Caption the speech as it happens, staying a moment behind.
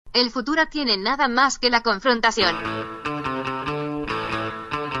El futuro tiene nada más que la confrontación.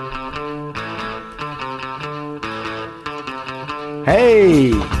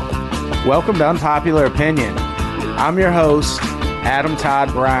 Hey! Welcome to Unpopular Opinion. I'm your host, Adam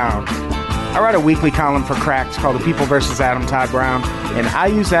Todd Brown. I write a weekly column for Cracks called The People vs. Adam Todd Brown, and I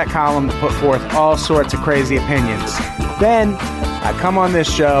use that column to put forth all sorts of crazy opinions. Then, I come on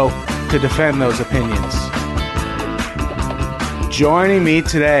this show to defend those opinions. Joining me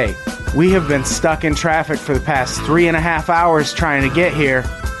today, we have been stuck in traffic for the past 3.5 hours trying to get here.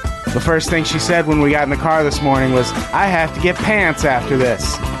 The first thing she said when we got in the car this morning was, I have to get pants after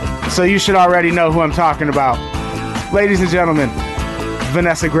this. So you should already know who I'm talking about. Ladies and gentlemen,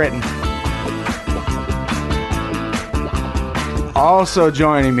 Vanessa Gritton. Also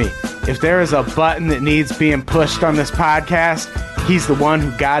joining me, if there is a button that needs being pushed on this podcast, he's the one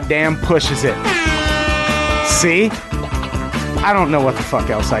who goddamn pushes it. See? I don't know what the fuck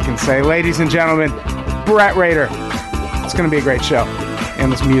else I can say. Ladies and gentlemen, Brett Rader. It's going to be a great show.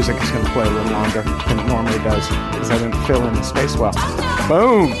 And this music is going to play a little longer than it normally does because I didn't fill in the space well.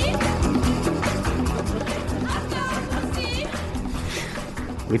 Boom!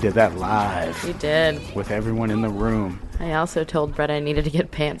 We did that live. We did. With everyone in the room. I also told Brett I needed to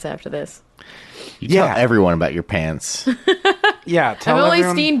get pants after this. You tell everyone about your pants. Yeah, tell I've only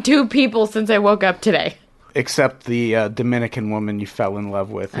everyone, seen 2 people since I woke up today. except the Dominican woman you fell in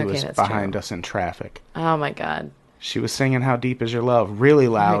love with who Okay, was that's behind true. us in traffic. Oh my god. She was singing How Deep Is Your Love really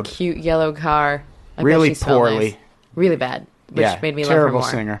In a loud, cute yellow car. I bet really she smelled poorly. nice. Really bad. Which made me love her terrible more.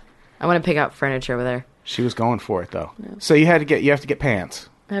 singer. I want to pick out furniture with her. She was going for it though. So you have to get pants.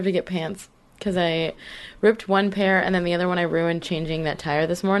 I have to get pants. Because I ripped one pair and then the other one I ruined changing that tire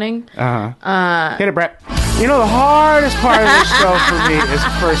this morning. Hit it, Brett. You know, the hardest part of this show for me is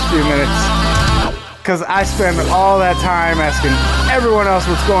the first few minutes. Because I spend all that time asking everyone else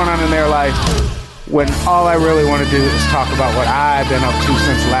what's going on in their life when all I really want to do is talk about what I've been up to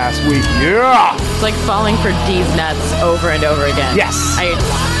since last week. Yeah! It's like falling for D's nuts over and over again. Yes! I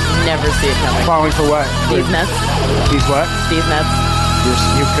never see it coming. Falling for what? D's nuts. These what? D's nuts.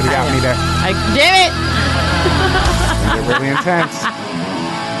 You could have got me there. Damn it! You're really intense.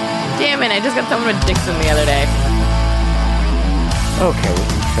 Damn it, I just got someone with Dixon the other day. Okay, we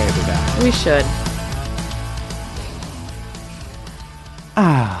can fade it out. We should.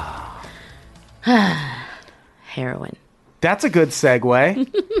 Heroin. That's a good segue.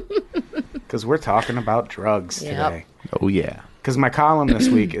 Because we're talking about drugs Yep. today. Oh, yeah. Because my column this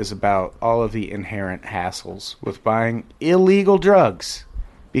week is about all of the inherent hassles with buying illegal drugs.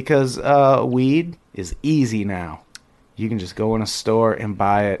 Because weed is easy now. You can just go in a store and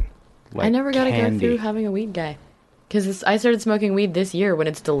buy it like I never got to go candy. through having a weed guy. Because I started smoking weed this year when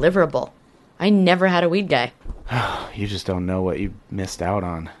it's deliverable. I never had a weed guy. You just don't know what you missed out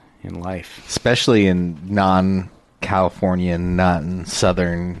on in life. Especially in non-California,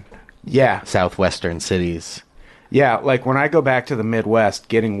 non-southern, Yeah. southwestern cities. Yeah, like when I go back to the Midwest,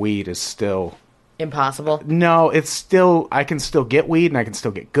 getting weed is still... Impossible. No, it's still... I can still get weed and I can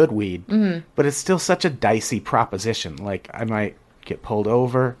still get good weed. Mm-hmm. But it's still such a dicey proposition. Like, I might get pulled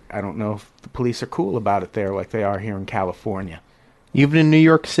over. I don't know if the police are cool about it there like they are here in California. Even in New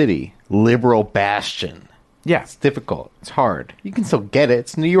York City, liberal bastion. Yeah. It's difficult. It's hard. You can still get it.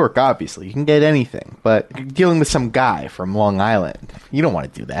 It's New York, obviously. You can get anything. But you're dealing with some guy from Long Island. You don't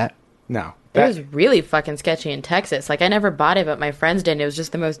want to do that. No. It was really fucking sketchy in Texas. Like, I never bought it, but my friends did. And it was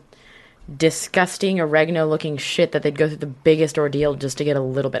just the most disgusting oregano-looking shit that they'd go through the biggest ordeal just to get a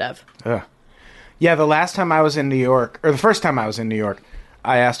little bit of. Ugh. Yeah, the last time I was in New York, or the first time I was in New York,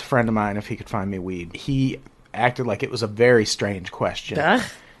 I asked a friend of mine if he could find me weed. He acted like it was a very strange question. Ugh.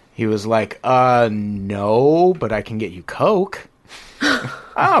 He was like, no, but I can get you Coke.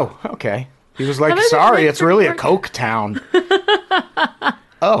 Oh, okay. He was like, How does it sorry, make it's for really a work? Coke town.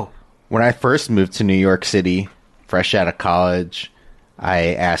 Oh. When I first moved to New York City, fresh out of college,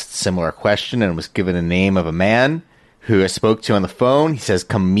 I asked a similar question and was given a name of a man who I spoke to on the phone. He says,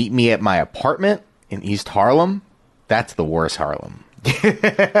 come meet me at my apartment in East Harlem. That's the worst Harlem.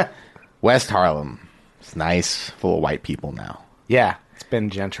 West Harlem. It's nice, full of white people now. Yeah, it's been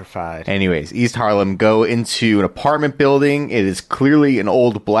gentrified. Anyways, East Harlem, go into an apartment building. It is clearly an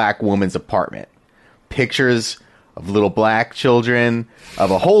old black woman's apartment. Pictures of little black children,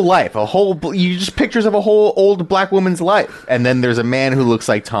 of a whole life, just pictures of a whole old black woman's life. And then there's a man who looks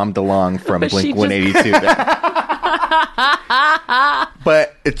like Tom DeLonge from Was she Blink 182.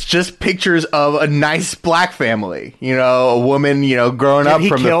 But it's just pictures of a nice black family. You know, a woman, growing Did up he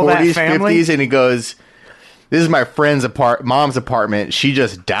from the kill that 40s, family? 50s, and he goes, this is my friend's mom's apartment. She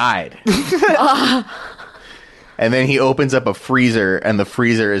just died. And then he opens up a freezer, and the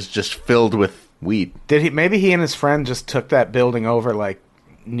freezer is just filled with weed. Maybe he and his friend just took that building over like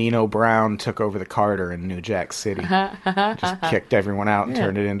Nino Brown took over the Carter in New Jack City. Just kicked everyone out and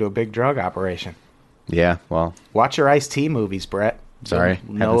turned it into a big drug operation. Yeah, well, Watch your Ice-T movies, Brett. sorry,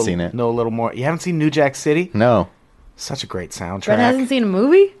 haven't seen it. Know a little more. You haven't seen New Jack City? No. Such a great soundtrack. Brett hasn't seen a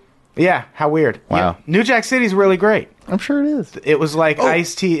movie? Yeah, how weird. Wow. Yeah, New Jack City's really great. I'm sure it is. It was like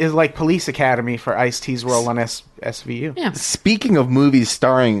Ice-T is like Police Academy for Ice-T's role on SVU. Yeah. Speaking of movies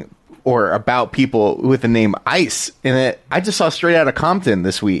starring or about people with the name Ice in it, I just saw Straight Outta Compton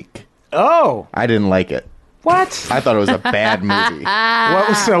this week. Oh, I didn't like it. what? I thought it was a bad movie.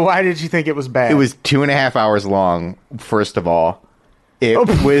 So why did you think it was bad? It was 2.5 hours long, first of all. It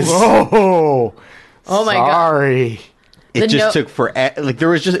was... Oh my God. sorry. It The just no- took for like it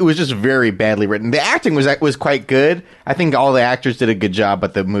was just very badly written. The acting was quite good. I think all the actors did a good job,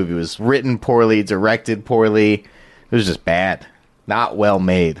 but the movie was written poorly, directed poorly. It was just bad, not well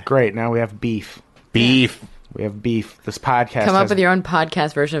made. Great. Now we have beef. Beef. We have beef. This podcast. Come up has- with your own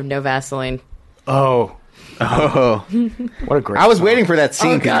podcast version of No Vaseline. Oh, Oh, what a great. I was song. waiting for that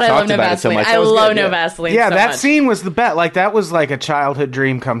scene Oh because God, you I love talked No about it so Vaseline. much. I That was love good, No yeah. Vaseline. Yeah, so that much. scene was the best. Like that was like a childhood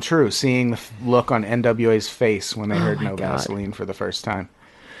dream come true. Seeing the look on NWA's face when they heard my No God. Vaseline for the first time.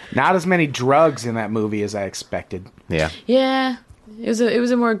 Not as many drugs in that movie as I expected. Yeah. Yeah, it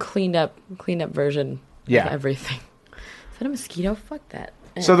was a more cleaned up version. Yeah. Of everything. Is that a mosquito? Fuck that.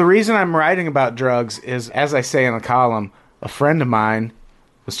 So the reason I'm writing about drugs is, as I say in the column, a friend of mine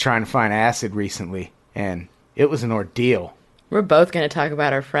was trying to find acid recently, and it was an ordeal. We're both going to talk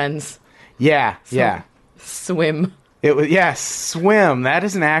about our friends. Yeah, yeah. Swim. It was SWIM. That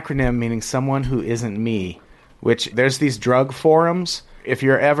is an acronym meaning someone who isn't me. Which there's these drug forums. If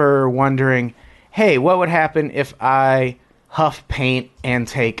you're ever wondering, hey, what would happen if I huff paint and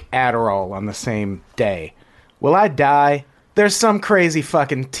take Adderall on the same day? Will I die? There's some crazy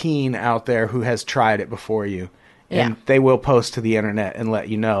fucking teen out there who has tried it before you. And Yeah. they will post to the internet and let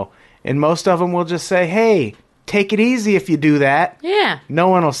you know. And most of them will just say, hey, take it easy if you do that. Yeah. No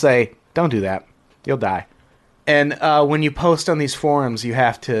one will say, don't do that. You'll die. And when you post on these forums, you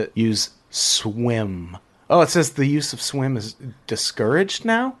have to use swim. Oh, it says the use of swim is discouraged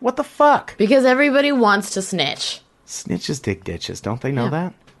now? What the fuck? Because everybody wants to snitch. Snitches dig ditches. Don't they know Yeah.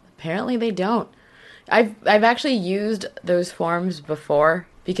 that? Apparently they don't. I've actually used those forums before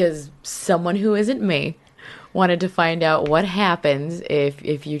because someone who isn't me wanted to find out what happens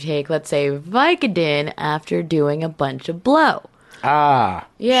if you take, let's say, Vicodin after doing a bunch of blow. Ah,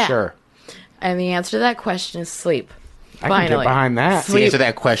 Yeah. sure. And the answer to that question is sleep. I can get behind that. The answer to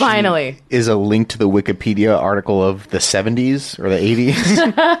that question Finally. is a link to the Wikipedia article of the 70s or the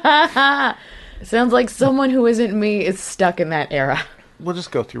 80s. Sounds like someone who isn't me is stuck in that era. We'll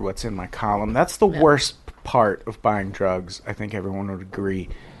just go through what's in my column. That's the worst part of buying drugs, I think everyone would agree,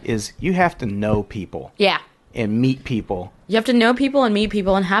 is you have to know people Yeah. and meet people. You have to know people and meet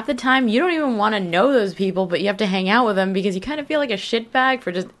people, and half the time you don't even want to know those people, but you have to hang out with them because you kind of feel like a shitbag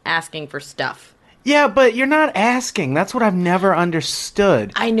for just asking for stuff. Yeah, but you're not asking. That's what I've never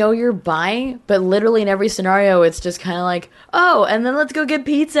understood. I know you're buying, but literally in every scenario, it's just kind of like, oh, and then let's go get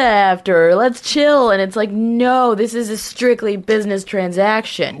pizza after, let's chill. And it's like, no, this is a strictly business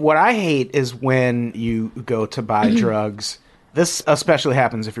transaction. What I hate is when you go to buy drugs. This especially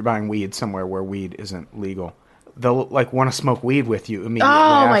happens if you're buying weed somewhere where weed isn't legal. They'll like want to smoke weed with you immediately.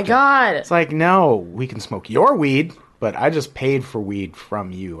 Oh my after. God. It's like, no, we can smoke your weed, but I just paid for weed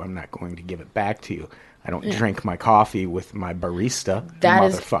from you. I'm not going to give it back to you. I don't drink my coffee with my barista, That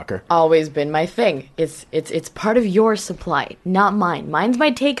is motherfucker. always been my thing. It's part of your supply, not mine. Mine's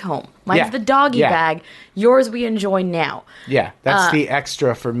my take home. Mine's Yeah. the doggy Yeah. bag. Yours we enjoy now. Yeah, that's the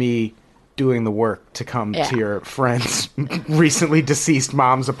extra for me doing the work to come Yeah. to your friend's recently deceased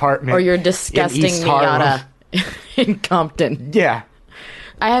mom's apartment. Or your in disgusting East Harlem. Miata in Compton. Yeah.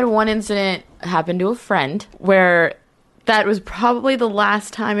 I had one incident happen to a friend where that was probably the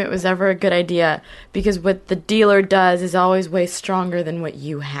last time it was ever a good idea because what the dealer does is always way stronger than what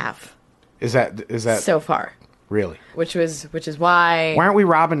you have Is that so far, really? which is why. Why aren't we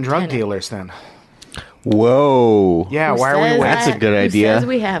robbing drug Kinda. dealers then? Whoa. Yeah, Who why are we says That's wasting? a good who idea. says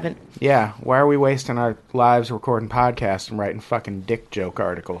we haven't? Yeah, why are we wasting our lives recording podcasts and writing fucking dick joke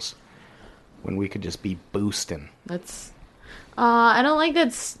articles when we could just be boosting? That's. I don't like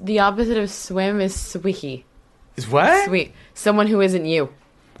that. The opposite of swim is swicky. Is what? Sweet. Someone who isn't you.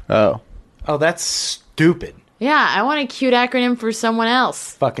 Oh. Oh, that's stupid. Yeah, I want a cute acronym for someone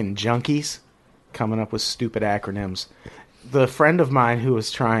else. Fucking junkies coming up with stupid acronyms. The friend of mine who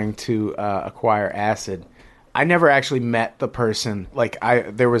was trying to acquire acid, I never actually met the person. Like,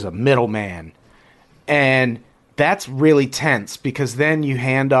 there was a middleman, and that's really tense because then you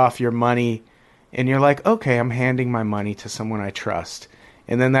hand off your money and you're like, okay, I'm handing my money to someone I trust.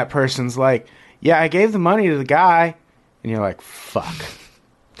 And then that person's like, yeah, I gave the money to the guy. And you're like, fuck.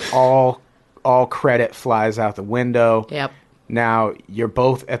 All credit flies out the window. Yep. Now you're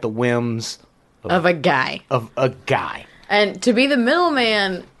both at the whims Of a guy. of a guy. And to be the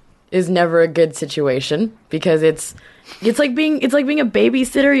middleman is never a good situation because it's like being a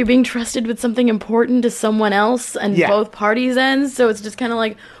babysitter. You're being trusted with something important to someone else, and Yeah. both parties ends. So it's just kind of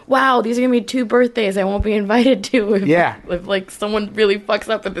like, wow, these are gonna be 2 birthdays I won't be invited to if like someone really fucks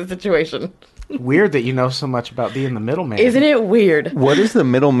up with the situation. Weird that you know so much about being the middleman. Isn't it weird? What does the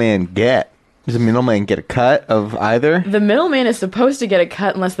middleman get? Does the middleman get a cut of either? The middleman is supposed to get a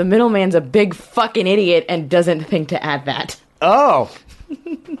cut unless the middleman's a big fucking idiot and doesn't think to add that. Oh.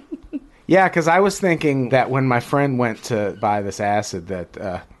 Yeah, because I was thinking that when my friend went to buy this acid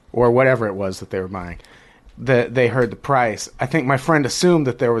that, or whatever it was that they were buying, that they heard the price. I think my friend assumed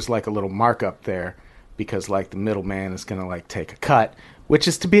that there was like a little markup there because like the middleman is going to like take a cut, which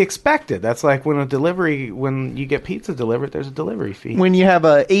is to be expected. That's like when you get pizza delivered, there's a delivery fee. When you have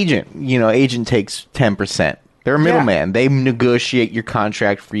an agent, agent takes 10%. They're a middleman. They negotiate your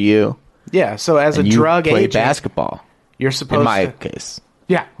contract for you. Yeah, so as a And you drug play agent, basketball. you're supposed In my to... case.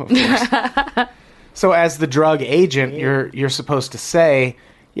 Yeah, of course. So as the drug agent, you're supposed to say,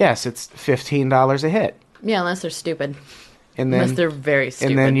 yes, it's $15 a hit. Yeah, unless they're stupid. And then Unless they're very stupid.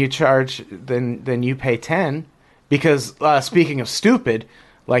 and then you charge then you pay 10 because speaking of stupid,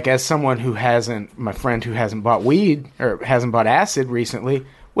 like as someone my friend who hasn't bought weed or hasn't bought acid recently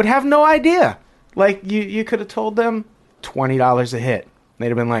would have no idea. Like you could have told them $20 a hit. They'd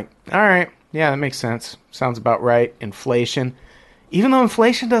have been like, all right, yeah, that makes sense. Sounds about right. Inflation. Even though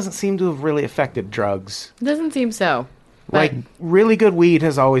inflation doesn't seem to have really affected drugs. It doesn't seem so. But Like really good weed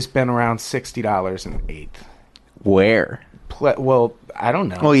has always been around $60 an eighth. Where? Well, I don't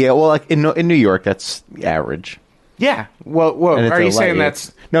know. Oh, yeah. Well, like in New York, that's average. Yeah. Well, And it's are a you saying light-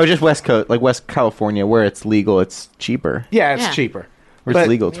 that's... No, just West Coast, like West California, where it's legal, it's cheaper. Yeah, it's Yeah. cheaper. Where But- it's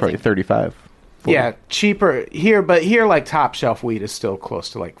legal, it's probably 35. 40. Yeah, cheaper here, but here, like, top shelf weed is still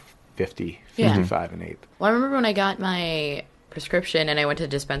close to, like, 50, Yeah. 55 an eighth. Well, I remember when I got my prescription and I went to the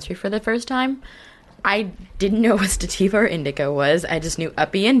dispensary for the first time, I didn't know what sativa or indica was. I just knew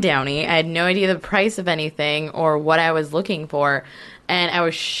uppy and downy. I had no idea the price of anything or what I was looking for, and I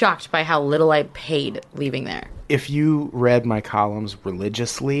was shocked by how little I paid leaving there. If you read my columns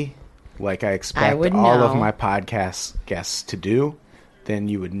religiously, like I expect I would all of know. my podcast guests to do, then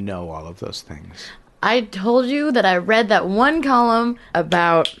you would know all of those things. I told you that I read that one column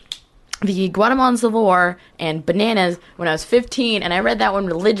about the Guatemalan Civil War and bananas when I was 15, and I read that one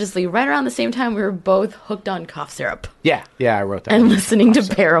religiously right around the same time we were both hooked on cough syrup Yeah, I wrote that. and one. listening to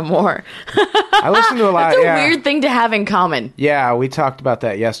Paramore. I listened to a lot. That's a yeah. weird thing to have in common. Yeah, we talked about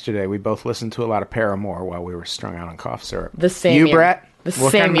that yesterday. We both listened to a lot of Paramore while we were strung out on cough syrup. The same You, year. Brett? The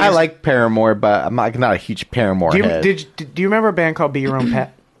What same kind of year. I like Paramore, but I'm not a huge Paramore Do you, head. do you remember a band called Be Your Own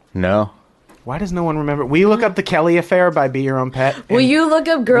Pet? No. Why does no one remember? Will you look up the Kelly Affair by Be Your Own Pet? Will And- you look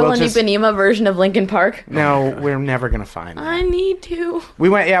up Girl we'll in just- Ipanema version of Linkin Park? No, we're never gonna find that. I need to. We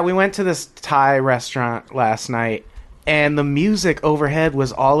went to this Thai restaurant last night, and the music overhead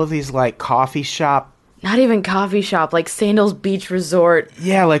was all of these like coffee shop, Not even coffee shop, like Sandals Beach Resort.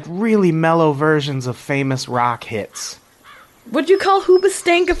 like really mellow versions of famous rock hits. Would you call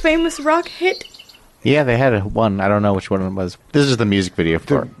Hoobastank a famous rock hit? Yeah, they had one. I don't know which one it was. This is the music video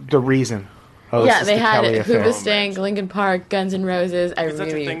for it. The reason. Oh, this Yeah, is they the had Kelly Affair. Hoobastank, Linkin Park, Guns N' Roses. I Such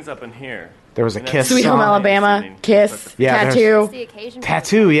a really. thing's up in here. There was a And Kiss that's- Sweet Home song. Alabama, Kiss, Yeah, Tattoo, The occasion for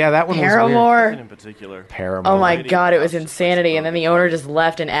Tattoo. Yeah, that one was weird. Paramore. In particular. Paramore. Oh my god, it was insanity. And then the owner just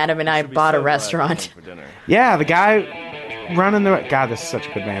left, and Adam and I Should be bought a so glad restaurant. you came for dinner. Yeah, the guy running the... God, this is such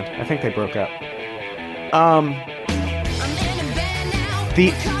a good band. I think they broke up.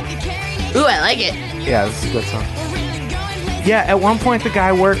 Ooh, I like it. Yeah, this is a good song. Yeah, at one point the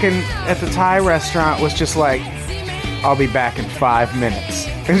guy working at the Thai restaurant was just like, I'll be back in 5 minutes.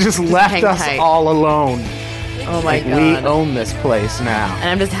 And just left hang us tight. all alone. Oh my Like, we god. own this place now. And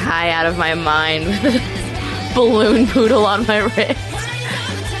I'm just high out of my mind with a balloon poodle on my wrist.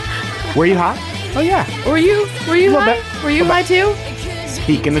 Were you hot? Oh, yeah. Were you Little high? bit. Were you Little high too?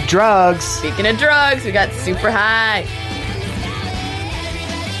 Speaking of drugs. Speaking of drugs, we got super high.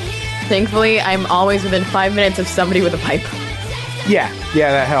 Thankfully, I'm always within 5 minutes of somebody with a pipe. Yeah,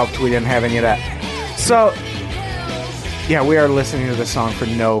 that helped. We didn't have any of that. So, yeah, we are listening to this song for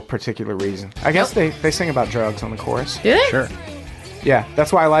no particular reason. I guess they sing about drugs on the chorus. Do they? Sure. Yeah,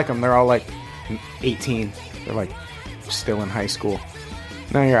 that's why I like them. They're all like 18. They're like still in high school.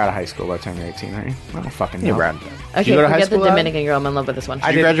 No, you're out of high school by the time you're 18, aren't you? I don't fucking know. Yeah, around Okay, you go to high forget the school, Adam? Dominican girl. I'm in love with this one.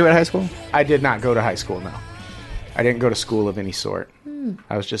 Did you graduate high school? I did not go to high school, no. I didn't go to school of any sort.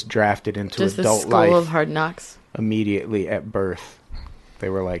 I was just drafted into Just the adult school life of hard knocks. immediately at birth. They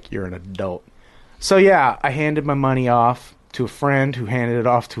were like, you're an adult. So yeah, I handed my money off to a friend who handed it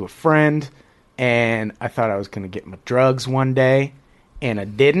off to a friend, and I thought I was going to get my drugs one day, and I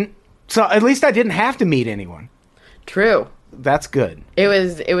didn't. So at least I didn't have to meet anyone. True. That's good. It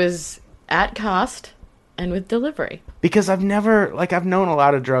was at cost and with delivery. Because I've known a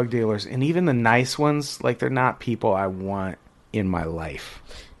lot of drug dealers, and even the nice ones, like, they're not people I want in my life.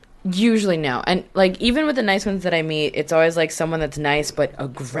 Usually no. And like even with the nice ones that I meet, it's always like someone that's nice but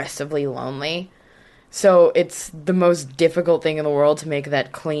aggressively lonely. So it's the most difficult thing in the world to make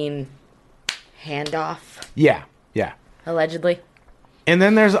that clean handoff, Yeah, yeah. allegedly. And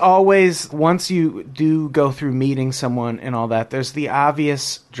then there's always, once you do go through meeting someone and all that, there's the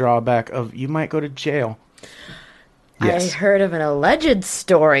obvious drawback of you might go to jail. Yes. I heard of an alleged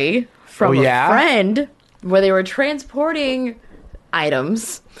story from Oh, yeah? a friend where they were transporting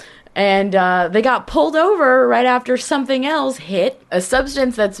items and they got pulled over right after something else hit, a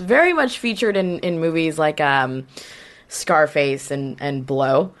substance that's very much featured in movies like Scarface and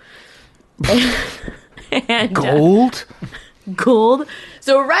Blow. And, Gold? gold.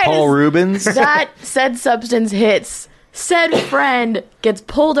 So right Paul as Rubens? that said substance hits, said friend gets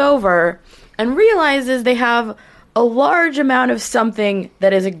pulled over and realizes they have a large amount of something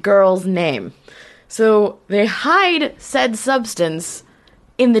that is a girl's name. So they hide said substance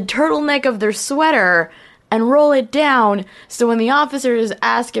in the turtleneck of their sweater and roll it down. So when the officers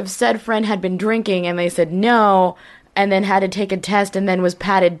ask if said friend had been drinking and they said no, and then had to take a test and then was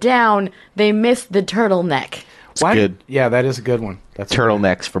patted down, they missed the turtleneck. What? good. Yeah, that is a good one. That's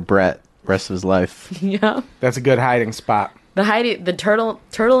Turtlenecks for Brett. Rest of his life. Yeah. That's a good hiding spot. The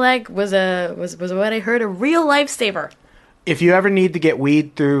turtleneck was what I heard, a real lifesaver. If you ever need to get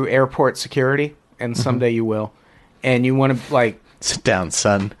weed through airport security, and someday you will, and you want to, like, Sit down,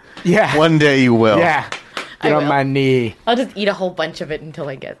 son. yeah, One day you will. yeah, get I on will. my knee. I'll just eat a whole bunch of it until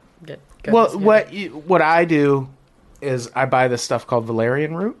I get Well, goodness. what I do is I buy this stuff called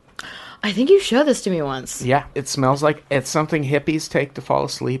valerian root. I think you showed this to me once. Yeah, it smells like it's something hippies take to fall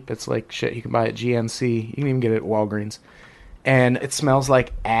asleep. It's like shit you can buy at GNC. You can even get it at Walgreens. And it smells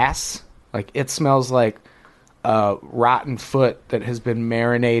like ass. Like, it smells like a rotten foot that has been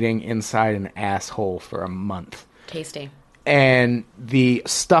marinating inside an asshole for a month. Tasty. And the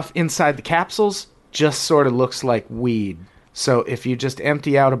stuff inside the capsules just sort of looks like weed. So if you just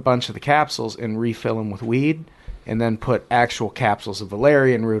empty out a bunch of the capsules and refill them with weed, and then put actual capsules of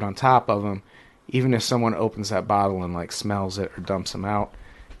valerian root on top of them, even if someone opens that bottle and like smells it or dumps them out,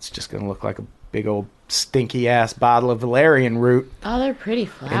 it's just going to look like a big old stinky ass bottle of valerian root. Oh, they're pretty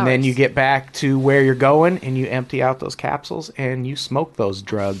flowers. And then you get back to where you're going and you empty out those capsules and you smoke those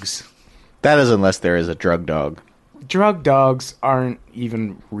drugs. That is unless there is a drug dog. Drug dogs aren't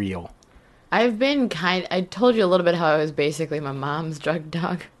even real. I told you a little bit how I was basically my mom's drug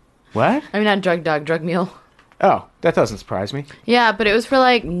dog. What? I mean, not drug dog, drug mule. Oh, that doesn't surprise me. Yeah, but it was for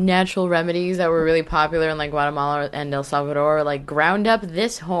like natural remedies that were really popular in like Guatemala and El Salvador, like ground up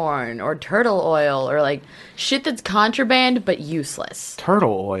this horn or turtle oil or like shit that's contraband but useless.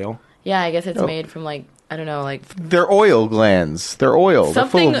 Turtle oil. Yeah, I guess it's made from like, I don't know, like They're oil glands. They're oil.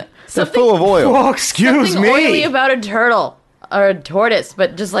 Something- they're something- full of oil. Oh, excuse something oily me. about a turtle or a tortoise,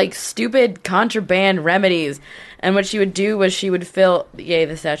 but just like stupid contraband remedies. And what she would do was she would fill. Yay,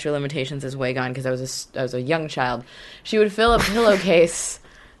 the statute of limitations is way gone because I was a young child. She would fill a pillowcase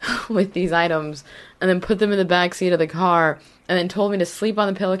with these items and then put them in the back seat of the car. And then told me to sleep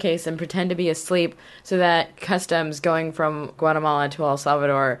on the pillowcase and pretend to be asleep so that customs going from Guatemala to El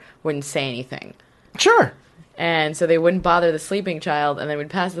Salvador wouldn't say anything. Sure. And so they wouldn't bother the sleeping child, and then we'd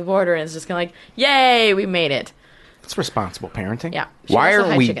pass the border, and it's just kind of like, yay, we made it. It's responsible parenting. Yeah. She Why also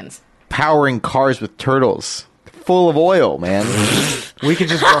aren't had we chickens. powering cars with turtles? Full of oil, man. We could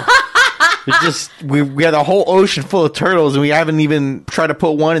just go. we had a whole ocean full of turtles, and we haven't even tried to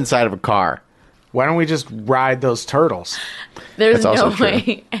put one inside of a car. Why don't we just ride those turtles? There's That's no also true.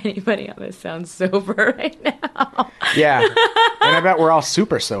 way anybody on this sounds sober right now. Yeah. And I bet we're all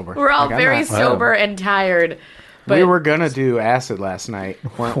super sober. We're all Like, I'm very not- sober and tired. But We were going to do acid last night,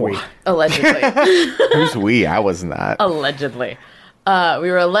 weren't we? allegedly. Who's we? I was not. Allegedly. We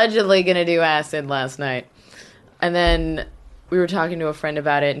were allegedly going to do acid last night. And then we were talking to a friend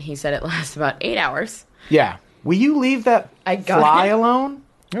about it, and he said it lasts about 8 hours. Yeah. Will you leave that I got fly it. alone?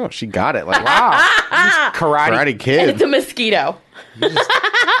 Oh, she got it. Like, Wow. Just karate. Karate And Kid. it's a mosquito.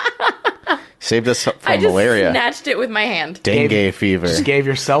 Saved us from I just malaria. snatched it with my hand. Dengue fever. Just gave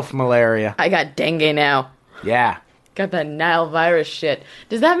yourself malaria. I got dengue now. Yeah. Got that Nile virus shit.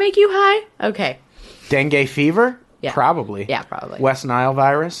 Does that make you high? Okay. Dengue fever? Yeah. Probably. Yeah, probably. West Nile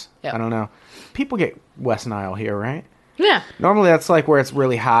virus? Yep. I don't know. People get West Nile here, right? Yeah. Normally that's like where it's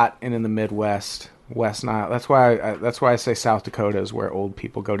really hot and in the Midwest. West Nile. That's why I say South Dakota is where old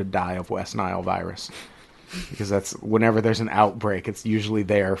people go to die of West Nile virus. Because that's whenever there's an outbreak, it's usually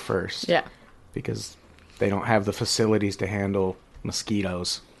there first. Yeah. Because they don't have the facilities to handle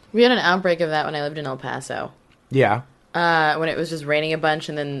mosquitoes. We had an outbreak of that when I lived in El Paso. Yeah. When it was just raining a bunch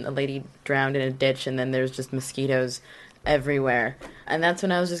and then a lady drowned in a ditch and then there's just mosquitoes everywhere. And that's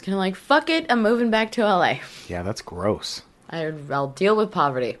when I was just kind of like, fuck it, I'm moving back to LA. Yeah, that's gross. I'll deal with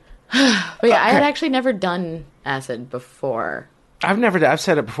poverty. But yeah, I had actually never done acid before. I've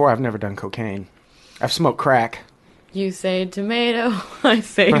said it before, I've never done cocaine. I've smoked crack. You say tomato, I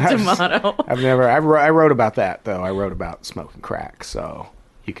say tomato. I wrote about that though. I wrote about smoking crack, so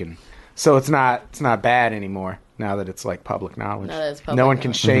it's not bad anymore now that it's like public knowledge. Now that it's public no one can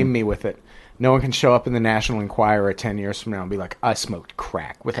knowledge. shame me with it. No one can show up in the National Enquirer 10 years from now and be like, I smoked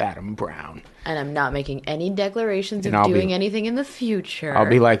crack with Adam Brown. And I'm not making any declarations And of I'll be- doing anything in the future. I'll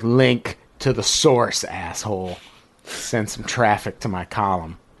be like, link to the source, asshole. Send some traffic to my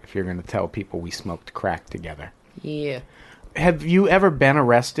column if you're going to tell people we smoked crack together. Yeah. Have you ever been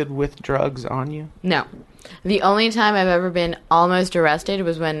arrested with drugs on you? No. The only time I've ever been almost arrested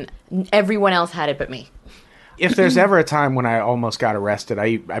was when everyone else had it but me. If there's ever a time when I almost got arrested,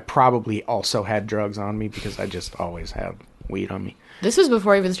 I probably also had drugs on me because I just always have weed on me. This was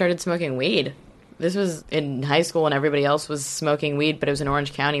before I even started smoking weed. This was in high school when everybody else was smoking weed, but it was in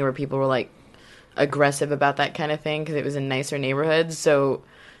Orange County where people were like aggressive about that kind of thing because it was in nicer neighborhoods. So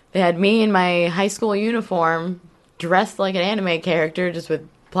they had me in my high school uniform, dressed like an anime character, just with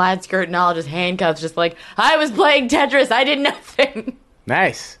plaid skirt and all, just handcuffs, just like, I was playing Tetris, I did nothing.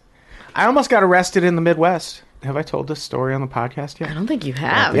 Nice. I almost got arrested in the Midwest. Have I told this story on the podcast I yet? don't think you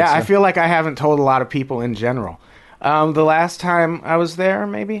have. Yeah, I feel like I haven't told a lot of people in general. The last time I was there,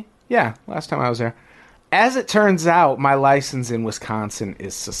 maybe? Yeah, last time I was there. As it turns out, my license in Wisconsin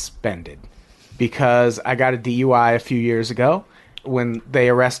is suspended because I got a DUI a few years ago. When they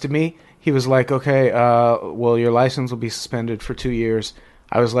arrested me, he was like, okay, well, your license will be suspended for 2 years.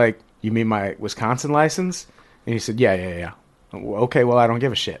 I was like, you mean my Wisconsin license? And he said, yeah. Okay, well, I don't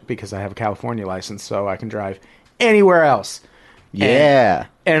give a shit because I have a California license, so I can drive anywhere else. Yeah.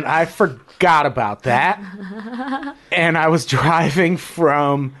 And I forgot about that. And I was driving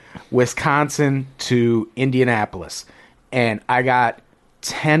from Wisconsin to Indianapolis. And I got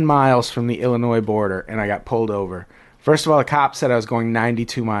 10 miles from the Illinois border, and I got pulled over. First of all, the cop said I was going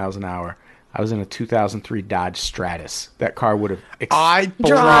 92 miles an hour. I was in a 2003 Dodge Stratus. That car would have I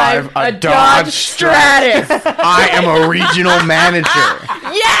Drive a Dodge Stratus. I am a regional manager.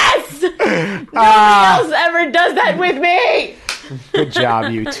 Yes! Nobody else ever does that with me! Good job,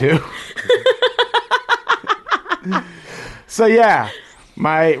 you two. So yeah,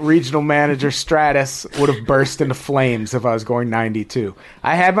 my regional manager Stratus would have burst into flames if I was going 92.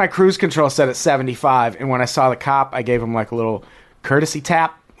 I had my cruise control set at 75, and when I saw the cop, I gave him like a little courtesy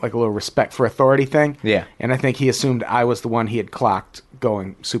tap, like a little respect for authority thing. Yeah. And I think he assumed I was the one he had clocked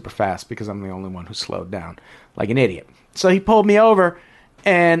going super fast because I'm the only one who slowed down like an idiot. So he pulled me over,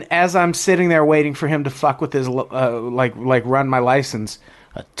 and as I'm sitting there waiting for him to fuck with his like run my license,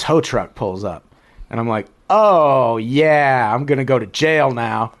 a tow truck pulls up, and I'm like, oh yeah, I'm gonna go to jail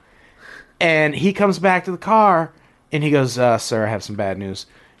now. And he comes back to the car, and he goes, sir, I have some bad news.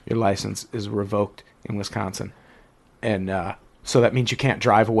 Your license is revoked in Wisconsin, and so that means you can't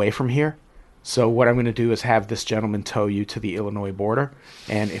drive away from here. So what I'm going to do is have this gentleman tow you to the Illinois border.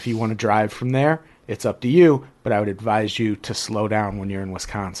 And if you want to drive from there, it's up to you. But I would advise you to slow down when you're in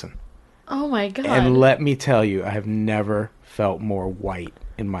Wisconsin. Oh my god. And let me tell you, I have never felt more white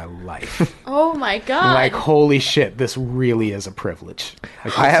in my life. Oh my god. Like, holy shit, this really is a privilege.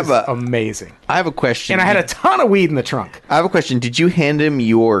 Like, I this have is a- amazing. I have a question. And I had a ton of weed in the trunk. I have a question. Did you hand him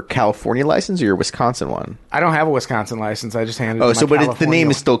your California license or your Wisconsin one? I don't have a Wisconsin license. I just handed Oh, him so my but the California name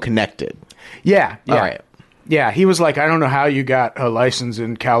is one. still connected. Yeah. All right. Yeah, he was like, I don't know how you got a license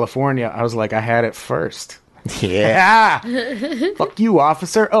in California. I was like, I had it first. Yeah. Ah! Fuck you,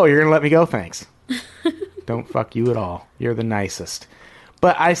 officer. Oh, you're going to let me go? Thanks. Don't fuck you at all. You're the nicest.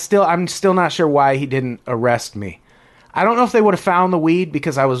 But I'm still not sure why he didn't arrest me. I don't know if they would have found the weed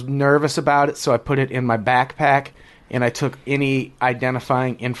because I was nervous about it, so I put it in my backpack, and I took any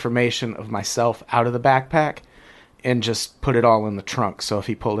identifying information of myself out of the backpack and just put it all in the trunk. So if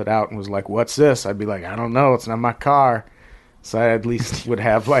he pulled it out and was like, what's this? I'd be like, I don't know. It's not my car. So I at least would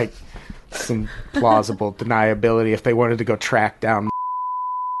have, like, some plausible deniability if they wanted to go track down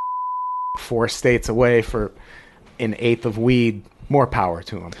 4 states away for an eighth of weed. More power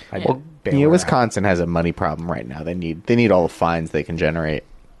to them. Wisconsin has a money problem right now. They need all the fines they can generate.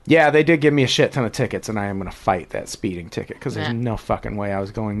 Yeah, they did give me a shit ton of tickets, and I am going to fight that speeding ticket because there's no fucking way I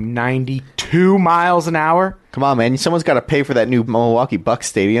was going 92 miles an hour. Come on, man. Someone's got to pay for that new Milwaukee Bucks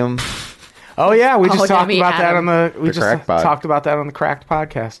stadium. Oh yeah, we just talked about that Adam. talked about that on the Cracked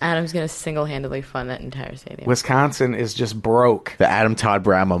podcast. Adam's going to single-handedly fund that entire stadium. Wisconsin is just broke. The Adam Todd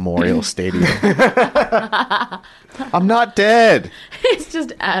Brown Memorial Stadium. I'm not dead. It's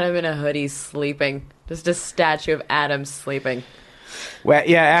just Adam in a hoodie sleeping. Just a statue of Adam sleeping. Well,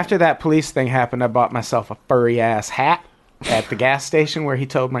 yeah, after that police thing happened, I bought myself a furry-ass hat at the gas station where he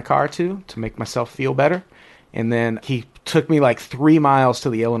towed my car to make myself feel better. And then he took me like 3 miles to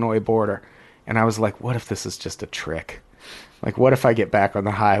the Illinois border. And I was like, what if this is just a trick? Like, what if I get back on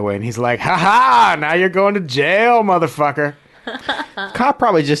the highway? And he's like, ha-ha, now you're going to jail, motherfucker. Cop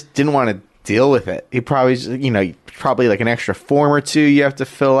probably just didn't want to deal with it. He probably, probably like an extra form or two you have to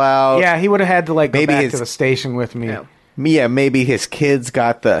fill out. Yeah, he would have had to like go Maybe back to the station with me. Yeah, maybe his kids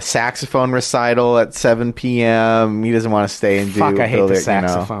got the saxophone recital at 7 p.m. He doesn't want to stay and do. Fuck, I hate the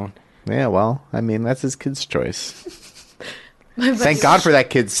saxophone. Yeah, well, I mean, that's his kid's choice. Thank God for that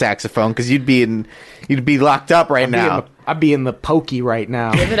kid's saxophone, because you'd be locked up right now. I'd be in the pokey right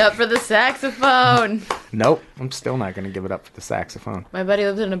now. Give it up for the saxophone. Nope, I'm still not going to give it up for the saxophone. My buddy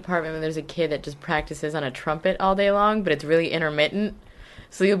lives in an apartment where there's a kid that just practices on a trumpet all day long, but it's really intermittent.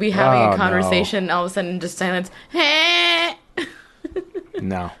 So you'll be having a conversation, and all of a sudden just silence.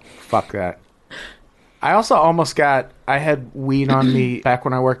 No, fuck that. I also almost I had weed on me back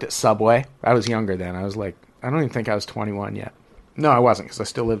when I worked at Subway. I was younger then. I was like, I don't even think I was 21 yet. No, I wasn't, because I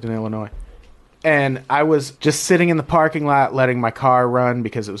still lived in Illinois. And I was just sitting in the parking lot letting my car run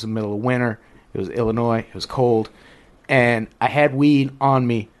because it was the middle of winter. It was Illinois. It was cold. And I had weed on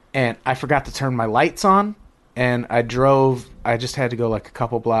me, and I forgot to turn my lights on. And I just had to go like a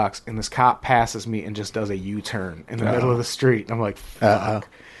couple blocks, and this cop passes me and just does a U-turn in the middle of the street. I'm like, fuck.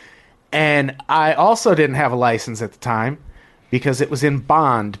 And I also didn't have a license at the time because it was in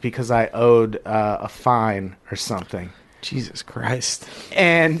bond because I owed a fine or something. Jesus Christ.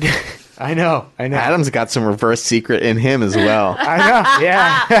 And I know. Adam's got some reverse secret in him as well. I know,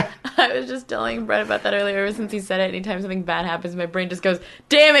 yeah. I was just telling Brett about that earlier. Ever since he said it, anytime something bad happens, my brain just goes,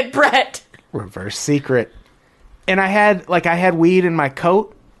 damn it, Brett! Reverse secret. And I had weed in my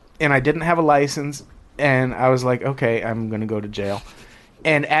coat, and I didn't have a license, and I was like, okay, I'm going to go to jail.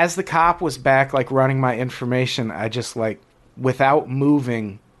 And as the cop was back, like, running my information, I just, like, without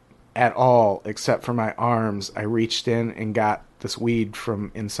moving at all, except for my arms, I reached in and got this weed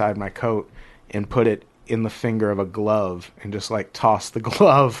from inside my coat and put it in the finger of a glove and just, like, tossed the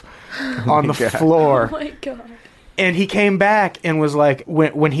glove on the floor. Oh, my God. And he came back and was like,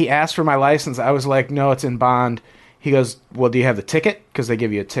 when he asked for my license, I was like, no, it's in bond. He goes, well, do you have the ticket? Because they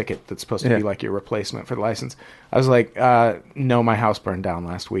give you a ticket that's supposed to be like your replacement for the license. I was like, no, my house burned down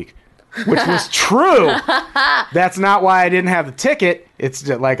last week. Which was true. That's not why I didn't have the ticket. It's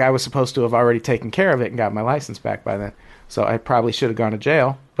just like I was supposed to have already taken care of it and got my license back by then. So I probably should have gone to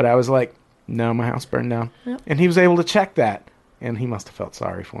jail. But I was like, no, my house burned down. Yep. And he was able to check that. And he must have felt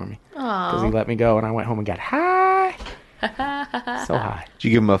sorry for me. Because he let me go and I went home and got high. So high. Did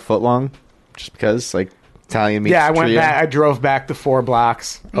you give him a foot long? Just because, like, Italian meat? Yeah, I went back. I drove back the 4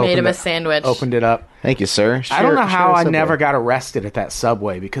 blocks. Made him a sandwich. Opened it up. Thank you, sir. I don't know how I never got arrested at that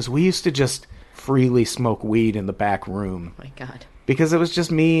Subway because we used to just freely smoke weed in the back room. Oh my God. Because it was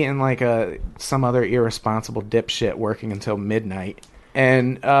just me and like some other irresponsible dipshit working until midnight.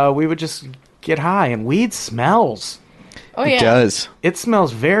 And we would just get high. And weed smells. Oh, yeah. It does. It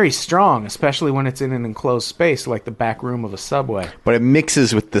smells very strong, especially when it's in an enclosed space like the back room of a Subway. But it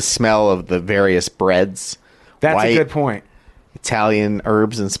mixes with the smell of the various breads. That's a good point. Italian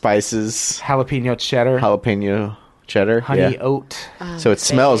herbs and spices. Jalapeno cheddar. Honey oat. So it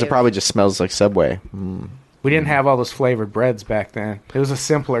smells. It probably just smells like Subway. We didn't have all those flavored breads back then. It was a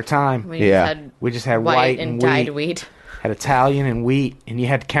simpler time. We just had white and dyed wheat. wheat. Had Italian and wheat, and you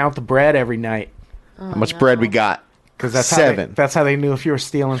had to count the bread every night. How much bread we got? Because that's 7. That's how they knew if you were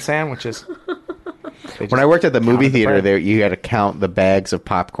stealing sandwiches. When I worked at the movie theater, bread. there you had to count the bags of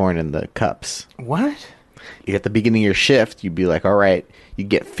popcorn in the cups. What? At the beginning of your shift, you'd be like, all right, you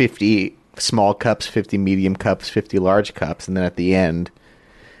get 50 small cups, 50 medium cups, 50 large cups, and then at the end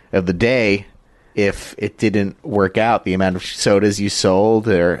of the day, if it didn't work out, the amount of sodas you sold,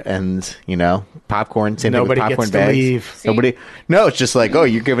 and popcorn. Same thing with Nobody popcorn gets to bags. leave. Nobody. No, it's just like, oh,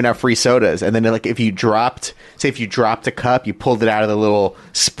 you're giving out free sodas, and then like if you dropped a cup, you pulled it out of the little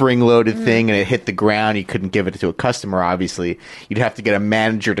spring-loaded thing, and it hit the ground. You couldn't give it to a customer. Obviously, you'd have to get a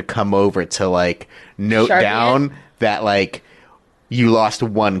manager to come over to like note Sharpie down that like you lost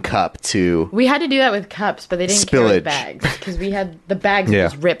one cup to. We had to do that with cups, but they didn't carry Spillage. bags because we had the bags would Yeah.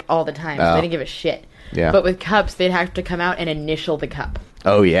 just rip all the time. So Oh. they didn't give a shit. Yeah. But with cups, they'd have to come out and initial the cup.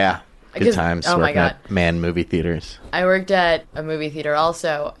 Oh yeah, good Because- times. oh my working God. at man movie theaters. I worked at a movie theater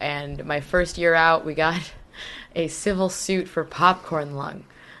also, and my first year out, we got a civil suit for popcorn lung.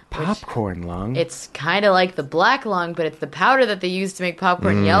 Popcorn lung. It's kind of like the black lung, but it's the powder that they use to make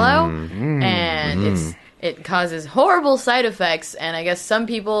popcorn yellow, and it causes horrible side effects. And I guess some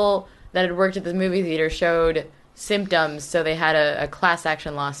people that had worked at the movie theater showed symptoms, so they had a class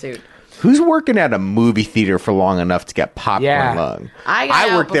action lawsuit. Who's working at a movie theater for long enough to get popcorn Yeah. lung? I got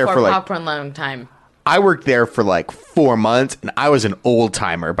out worked there before for like popcorn lung time. I worked there for like 4 months, and I was an old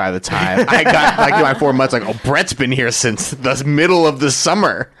timer by the time I got like my 4 months. Like, oh, Brett's been here since the middle of the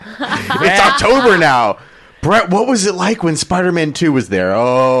summer. It's October now. Brett, what was it like when Spider-Man 2 was there?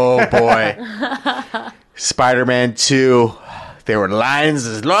 Oh boy, Spider-Man 2. There were lines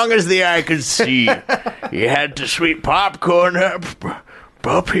as long as the eye could see. You had to sweep popcorn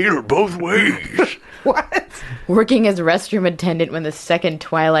uphill both ways. What? Working as a restroom attendant when the second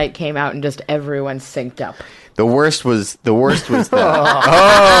Twilight came out and just everyone synced up. The worst was the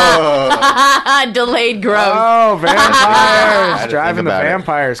Delayed growth. Oh, I had vampires! to Driving think the about it.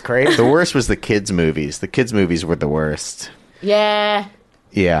 vampires crazy. the worst was the kids movies. The kids movies were the worst. Yeah.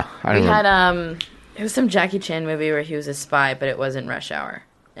 Yeah, I We remember. had it was some Jackie Chan movie where he was a spy, but it wasn't Rush Hour.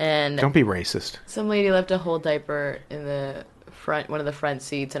 And Don't be racist. some lady left a whole diaper in the one of the front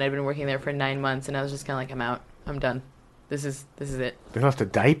seats, and I'd been working there for 9 months, and I was just kind of like, I'm out. I'm done. This is it. They left a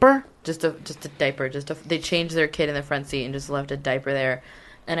diaper? Just a diaper. They changed their kid in the front seat and just left a diaper there.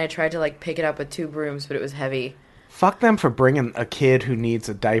 And I tried to like pick it up with 2 brooms, but it was heavy. Fuck them for bringing a kid who needs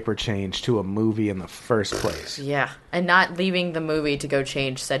a diaper change to a movie in the first place. Yeah, and not leaving the movie to go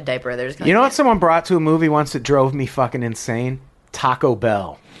change said diaper. They're just You know what someone brought to a movie once that drove me fucking insane? Taco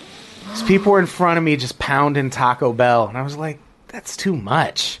Bell. These people were in front of me just pounding Taco Bell, and I was like, that's too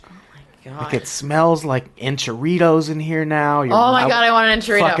much. God. Like, it smells like enchiladas in here now. You're Oh my God, I want an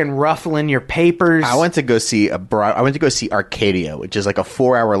enchilada. fucking ruffling your papers. I went to go see Arcadia, which is like a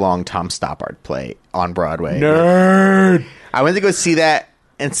 4-hour-long Tom Stoppard play on Broadway. Nerd. I went to go see that,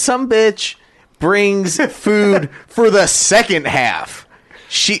 and some bitch brings food for the second half.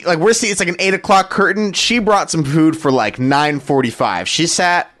 She it's like an 8 o'clock curtain. She brought some food for like 9:45. She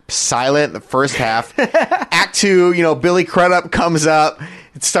sat silent the first half. Act 2, Billy Crudup comes up.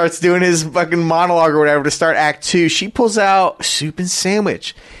 It starts doing his fucking monologue or whatever to start Act 2. She pulls out soup and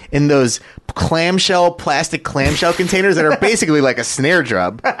sandwich in those plastic clamshell containers that are basically like a snare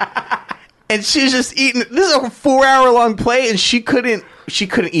drum. And she's just eating. This is a 4-hour-long play, and she couldn't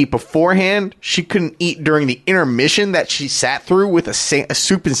eat beforehand. She couldn't eat during the intermission that she sat through with a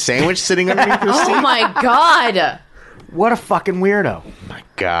soup and sandwich sitting underneath her seat. Oh my God. What a fucking weirdo. My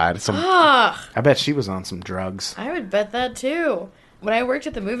God. I bet she was on some drugs. I would bet that too. When I worked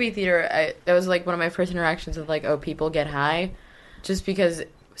at the movie theater, that was like one of my first interactions with like, oh, people get high. Just because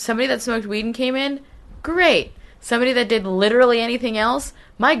somebody that smoked weed and came in, great. Somebody that did literally anything else,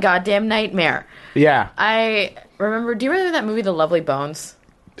 my goddamn nightmare. Yeah. I remember, do you remember that movie, The Lovely Bones?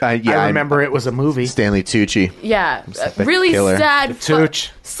 I remember it was a movie. Stanley Tucci. Yeah, the really killer. sad,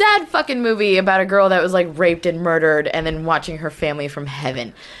 Tooch. sad fucking movie about a girl that was like raped and murdered, and then watching her family from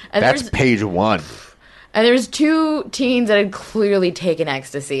heaven. And That's page 1. And there's 2 teens that had clearly taken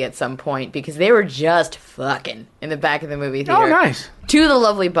ecstasy at some point because they were just fucking in the back of the movie theater. Oh, nice. To The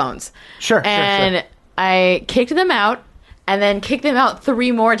Lovely Bones. Sure. And I kicked them out. And then kicked them out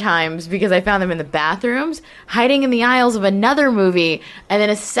 3 more times because I found them in the bathrooms, hiding in the aisles of another movie, and then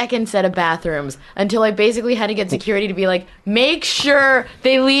a second set of bathrooms, until I basically had to get security to be like, make sure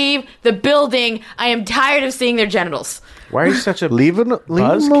they leave the building. I am tired of seeing their genitals. Why are you such a Leave them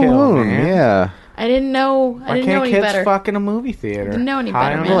buzzkill, alone. man? Yeah. I didn't know. Why I didn't know can't any kids better. fuck in a movie theater? Didn't know any High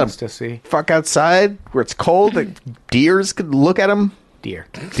better, on man. ecstasy. Fuck outside where it's cold. Like, deers could look at them. Deer.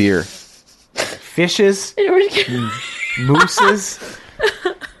 Deer. Fishes. Mooses.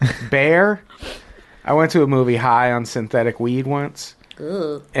 Bear. I went to a movie high on synthetic weed once.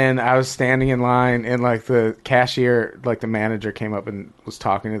 Ugh. And I was standing in line, and like the cashier, like the manager came up and was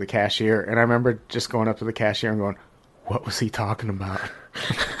talking to the cashier. And I remember just going up to the cashier and going, what was he talking about?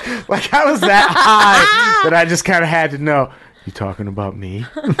 Like I was that high that I just kind of had to know, you talking about me?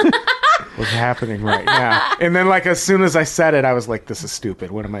 was happening right now. And then, like, as soon as I said it, I was like, this is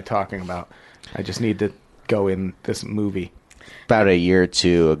stupid. What am I talking about? I just need to go in this movie. About a year or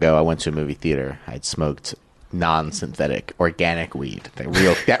two ago, I went to a movie theater. I'd smoked non-synthetic organic weed,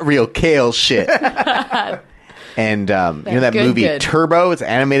 that real kale shit. And you know that movie Turbo? It's an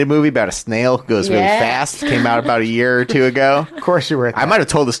animated movie about a snail who goes really fast. Came out about a year or two ago. Of course you were at that. I might have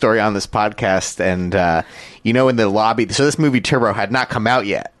told the story on this podcast. And you know, in the lobby, so this movie Turbo had not come out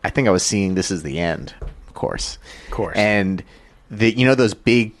yet. I think I was seeing This Is the End, of course. And you know those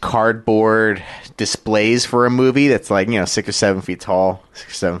big cardboard displays for a movie that's like, you know, 6 or 7 feet tall, 6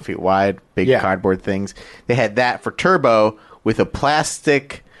 or 7 feet wide, big cardboard things. They had that for Turbo with a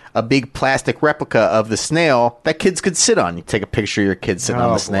big plastic replica of the snail that kids could sit on. You take a picture of your kid sitting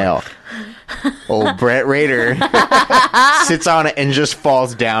on the snail. Old Brett Rader sits on it and just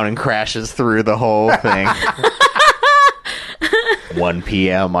falls down and crashes through the whole thing. 1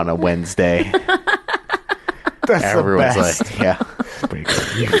 p.m. on a Wednesday. That's Everyone's the best. like, yeah. Pretty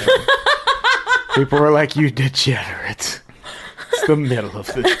good. People were like, you degenerate. It's the middle of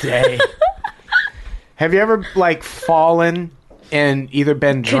the day. Have you ever, like, fallen and either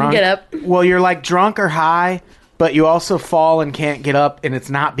been drunk? Couldn't get up. Well, you're, like, drunk or high, but you also fall and can't get up, and it's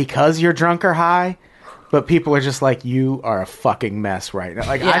not because you're drunk or high, but people are just like, you are a fucking mess right now.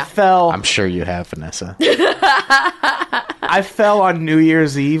 Like, I fell... I'm sure you have, Vanessa. I fell on New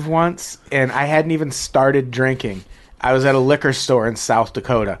Year's Eve once, and I hadn't even started drinking. I was at a liquor store in South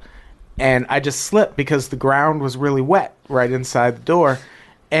Dakota, and I just slipped because the ground was really wet right inside the door.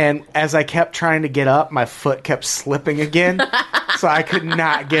 And as I kept trying to get up, my foot kept slipping again, so I could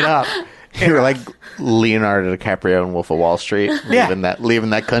not get up. You were like Leonardo DiCaprio in Wolf of Wall Street, leaving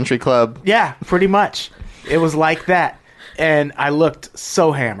that country club. Yeah, pretty much. It was like that. And I looked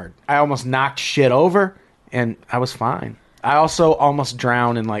so hammered. I almost knocked shit over, and I was fine. I also almost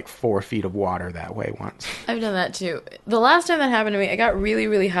drowned in like 4 feet of water that way once. I've done that too. The last time that happened to me, I got really,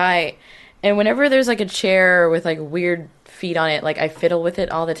 really high. And whenever there's like a chair with like weird feet on it, like I fiddle with it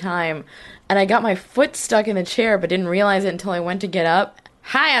all the time. And I got my foot stuck in the chair, but didn't realize it until I went to get up.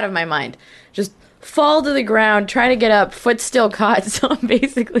 High out of my mind. Just fall to the ground, try to get up, foot still caught. So I'm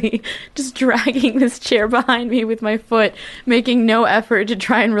basically just dragging this chair behind me with my foot, making no effort to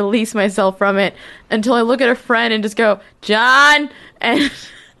try and release myself from it until I look at a friend and just go, John, and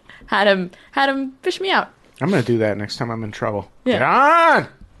had him fish me out. I'm going to do that next time I'm in trouble. Yeah. Get on!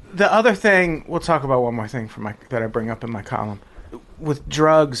 The other thing, we'll talk about one more thing that I bring up in my column. With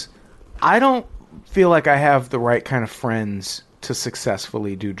drugs, I don't feel like I have the right kind of friends to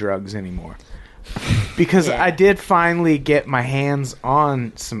successfully do drugs anymore. Because I did finally get my hands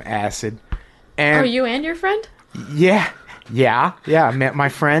on some acid. And you and your friend? Yeah. My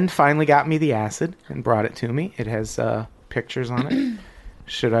friend finally got me the acid and brought it to me. It has pictures on it.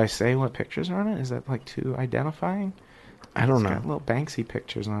 Should I say what pictures are on it? Is that like too identifying? I don't know. Got little Banksy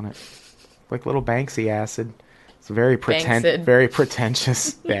pictures on it. Like little Banksy acid. It's very Banksid. very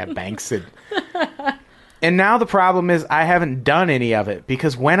pretentious. Yeah, Banksy. And now the problem is I haven't done any of it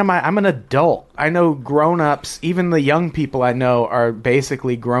because I'm an adult. I know grown-ups, even the young people I know are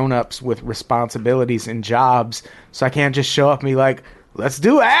basically grown-ups with responsibilities and jobs. So I can't just show up and be like, let's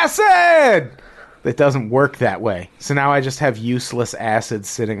do acid! It doesn't work that way. So now I just have useless acid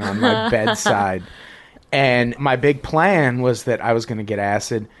sitting on my bedside. And my big plan was that I was going to get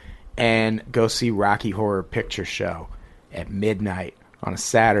acid and go see Rocky Horror Picture Show at midnight on a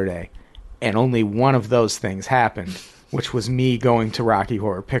Saturday. And only one of those things happened, which was me going to Rocky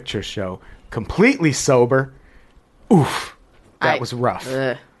Horror Picture Show completely sober. Oof. That was rough.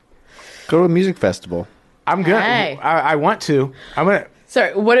 Go to a music festival. I'm good. Hey. I want to. I'm going to.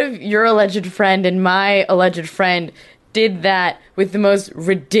 Sorry, what if your alleged friend and my alleged friend did that with the most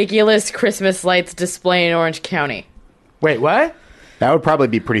ridiculous Christmas lights display in Orange County? Wait, what? That would probably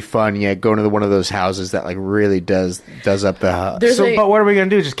be pretty fun. Yeah, going to one of those houses that like really does up the house. But what are we going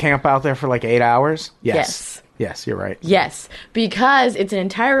to do? Just camp out there for like 8 hours? Yes. Yes, you're right. Yes, because it's an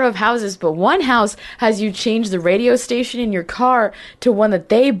entire row of houses, but one house has you change the radio station in your car to one that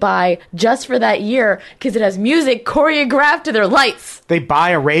they buy just for that year because it has music choreographed to their lights. They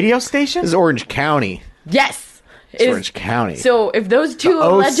buy a radio station? This is Orange County. Yes. It's Orange County. So if those two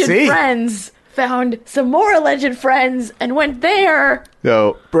alleged friends found some more alleged friends and went there.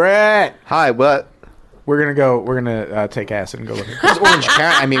 So, Brett. Hi, what? We're gonna take acid and go look at It's Orange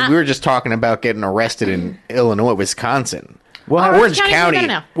County. I mean, we were just talking about getting arrested in Illinois, Wisconsin. We'll have Orange County.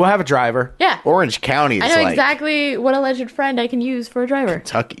 We'll have a driver. Yeah. Orange County is I know like exactly what alleged friend I can use for a driver.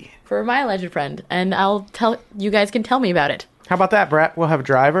 Kentucky. For my alleged friend. And you guys can tell me about it. How about that, Brett? We'll have a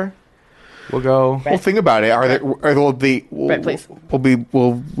driver. We'll go. Well, think about it. Brett, please.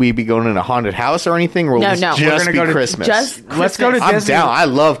 Will we be going in a haunted house or anything? Or will No, this no. just We're gonna be go to- Christmas? Let's go to I'm Disney. down. I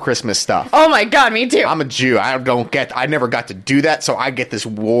love Christmas stuff. Oh my god, me too. I'm a Jew. I never got to do that, so I get this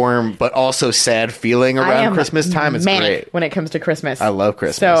warm but also sad feeling I around am Christmas time. It's manic great. when it comes to Christmas. I love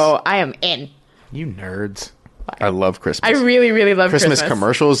Christmas. So I am in. You nerds. I love Christmas. I really, really love Christmas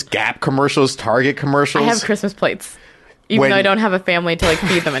commercials, Gap commercials, Target commercials. I have Christmas plates. Even When- though I don't have a family to like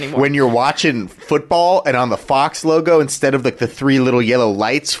feed them anymore. When you're watching football and on the Fox logo, instead of like the 3 little yellow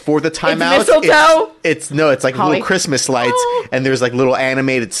lights for the timeout, mistletoe? It's like Holly. little Christmas lights, Oh. and there's like little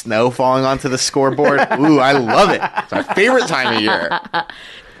animated snow falling onto the scoreboard. Ooh, I love it. It's my favorite time of year.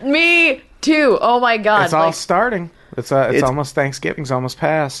 Me too. Oh my god. It's all Like, starting. It's almost Thanksgiving's almost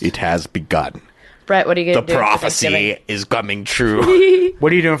past. It has begun. Brett, what are you The gonna do? for Thanksgiving? prophecy is coming true.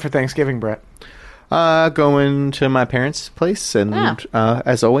 What are you doing for Thanksgiving, Brett? Going to my parents' place, and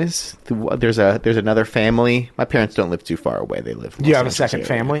as always, there's another family. My parents don't live too far away; they live. in Do you Los have a Angeles second area.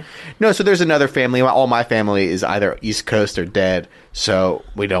 family? No, so there's another family. All my family is either East Coast or dead, so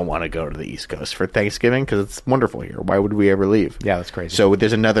we don't want to go to the East Coast for Thanksgiving because it's wonderful here. Why would we ever leave? Yeah, that's crazy. So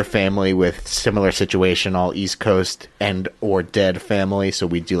there's another family with similar situation, all East Coast and or dead family. So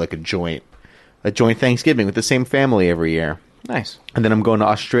we do like a joint Thanksgiving with the same family every year. Nice. And then I'm going to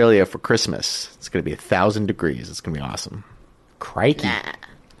Australia for Christmas. It's going to be 1,000 degrees. It's going to be awesome. Crikey.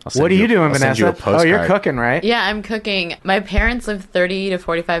 I'll send What are you doing, I'll send you a Vanessa? Oh, you're postcard. cooking, right? Yeah, I'm cooking. My parents live 30 to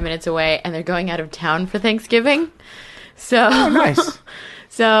 45 minutes away, and they're going out of town for Thanksgiving. So Nice.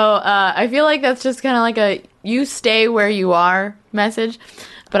 So I feel like that's just kind of like a you stay where you are message.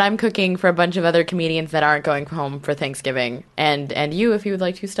 But I'm cooking for a bunch of other comedians that aren't going home for Thanksgiving. And you, if you would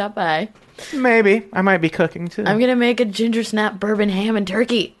like to stop by. Maybe. I might be cooking, too. I'm going to make a ginger snap bourbon ham and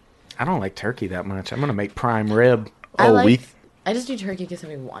turkey. I don't like turkey that much. I'm going to make prime rib. I just do turkey because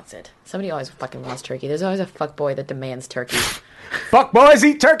somebody wants it. Somebody always fucking wants turkey. There's always a fuckboy that demands turkey. Fuck boys,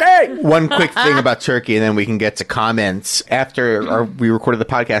 eat turkey! One quick thing about turkey, and then we can get to comments. After we recorded the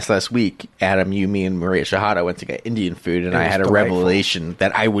podcast last week, Adam, you, me, and Maria Shahada went to get Indian food, and I was had a delightful. revelation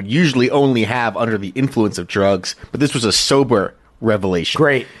that I would usually only have under the influence of drugs, but this was a sober revelation.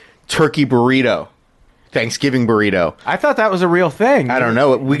 Great. Turkey burrito. Thanksgiving burrito. I thought that was a real thing. I don't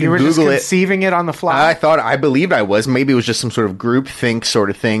know. We can You were just Google it. conceiving it on the fly. I believed I was. Maybe it was just some sort of group think sort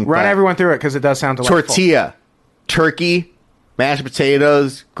of thing. Run but everyone through it because it does sound delightful. tortilla, turkey, mashed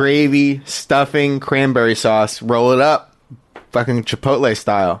potatoes, gravy, stuffing, cranberry sauce. Roll it up, fucking Chipotle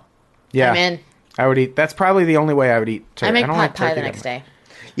style. Yeah. I'm in. I would eat. That's probably the only way I would eat turkey. I make don't pot like pie turkey the that next much. day.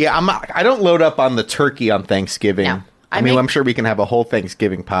 Yeah, I don't load up on the turkey on Thanksgiving. No. I I mean, make- I'm sure we can have a whole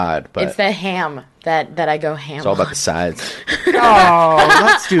Thanksgiving pod, but It's the ham that I go ham it's all about on. the sides. Oh,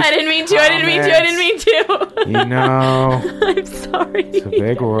 let's do. I didn't mean to. I didn't mean to. I didn't mean to. You know, I'm sorry. it's a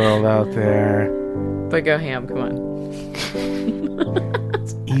big world out there. But go ham. Come on.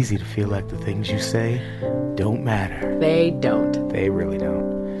 Easy to feel like the things you say don't matter. They don't. They really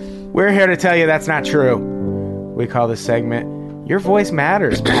don't. We're here to tell you that's not true. We call this segment "Your Voice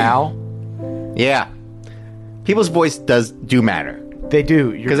Matters, Pal." Yeah, people's voice do matter They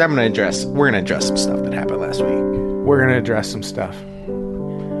do. because we're gonna address some stuff that happened last week. We're gonna address some stuff.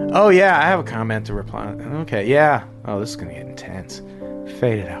 Oh yeah, I have a comment to reply. Okay, yeah. Oh, this is gonna get intense.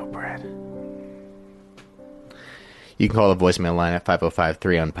 Fade it out, Brad. You can call the voicemail line at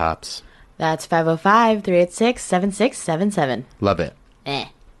 505-3-UNPOPS. That's 505-386-7677. Love it. All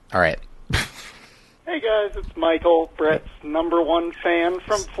right. Hey guys, it's Michael, Brett's #1 fan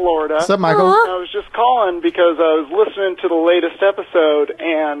from Florida. What's up, Michael? I was just calling because I was listening to the latest episode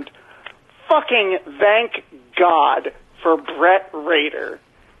and fucking thank God for Brett Rader.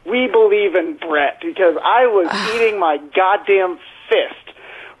 We believe in Brett because I was eating my goddamn fist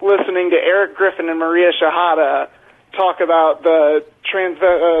listening to Eric Griffin and Maria Shahada talk about the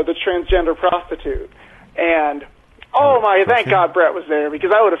transgender prostitute. And oh my, thank God Brett was there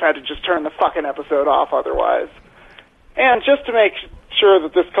because I would have had to just turn the fucking episode off otherwise. And just to make sure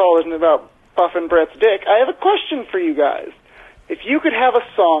that this call isn't about buffing Brett's dick, I have a question for you guys. If you could have a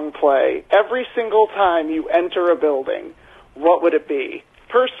song play every single time you enter a building, what would it be?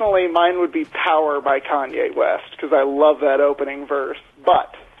 Personally, mine would be Power by Kanye West because I love that opening verse.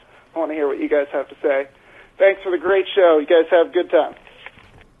 But I want to hear what you guys have to say. Thanks for the great show. You guys have a good time.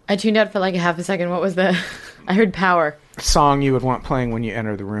 I tuned out for like a half a second. What was the... I heard power. Song you would want playing when you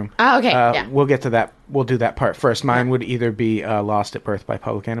enter the room. Oh, okay. Yeah. We'll get to that. We'll do that part first. Mine would either be Lost at Birth by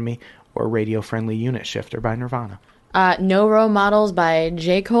Public Enemy or Radio Friendly Unit Shifter by Nirvana. No Role Models by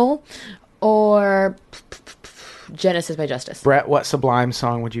J. Cole or Genesis by Justice. Brett, what Sublime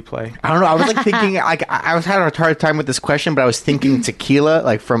song would you play? I don't know. I was like thinking, like I was having a hard time with this question, but I was thinking Tequila,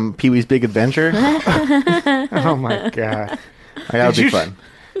 like from Pee Wee's Big Adventure. Oh my god, That would be fun.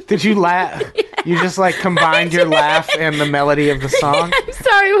 Did you laugh? You just like combined your laugh and the melody of the song. I'm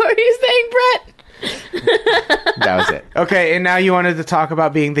sorry, what were you saying, Brett? That was it. Okay, and now you wanted to talk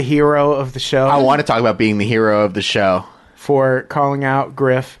about being the hero of the show. I want to talk about being the hero of the show. For calling out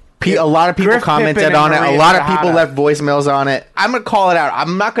Griff. A lot of people Griff, commented Pippin, on and it. A Maria lot of people Tejada. left voicemails on it. I'm going to call it out.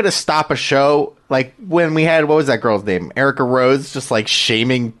 I'm not going to stop a show like when we had, what was that girl's name? Erica Rose, just like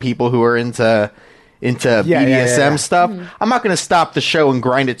shaming people who are into BDSM stuff. I'm not going to stop the show and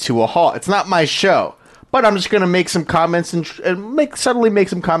grind it to a halt. It's not my show. But I'm just going to make some comments and suddenly make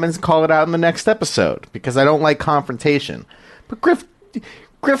some comments and call it out in the next episode because I don't like confrontation. But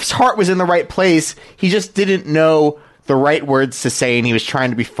Griff's heart was in the right place. He just didn't know the right words to say, and he was trying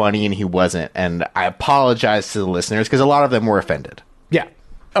to be funny, and he wasn't. And I apologize to the listeners because a lot of them were offended. Yeah.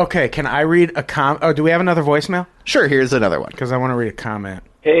 Okay, can I read a Oh, do we have another voicemail? Sure, here's another one. Because I want to read a comment.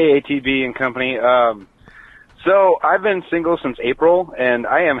 Hey, ATB and company. So I've been single since April, and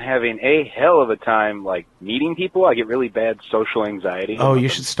I am having a hell of a time, like, meeting people. I get really bad social anxiety. Oh, you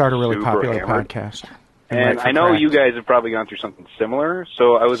should start a really Super popular hammered. podcast. And I know you guys have probably gone through something similar,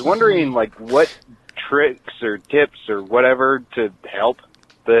 so I was wondering, like, what tricks or tips or whatever to help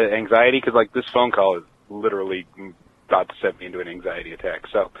the anxiety, because, like, this phone call is literally about to set me into an anxiety attack.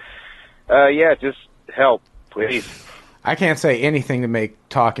 So, yeah, just help, please. I can't say anything to make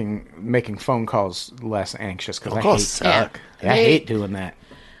making phone calls less anxious because I calls hate suck. I hate doing that.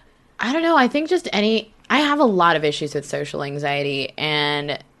 I don't know. I think I have a lot of issues with social anxiety,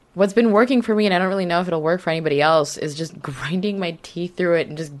 and what's been working for me, and I don't really know if it'll work for anybody else, is just grinding my teeth through it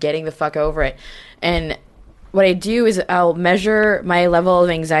and just getting the fuck over it. And what I do is I'll measure my level of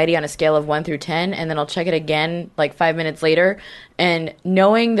anxiety on a scale of 1 through 10, and then I'll check it again like 5 minutes later. And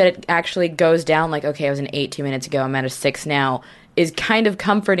knowing that it actually goes down, like, okay, I was an 8 2 minutes ago, I'm at a 6 now, is kind of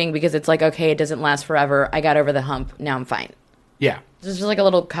comforting because it's like, okay, it doesn't last forever. I got over the hump. Now I'm fine. Yeah. This is just like a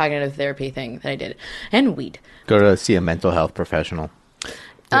little cognitive therapy thing that I did. And weed. Go to see a mental health professional.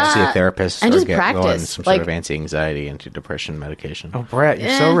 See a therapist and or just get on practice, some like- sort of anti-anxiety, anti-depression medication. Oh, Brett, you're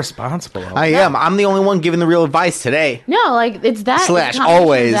so responsible. I am. I'm the only one giving the real advice today. No, like, it's that. Slash it's a combination of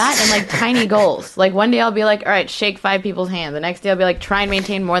always. that and, like, tiny goals. Like, one day I'll be like, all right, shake 5 people's hands. The next day I'll be like, try and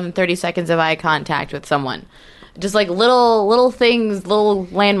maintain more than 30 seconds of eye contact with someone. Just, like, little things, little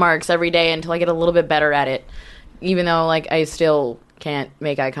landmarks every day until I get a little bit better at it. Even though, like, I still can't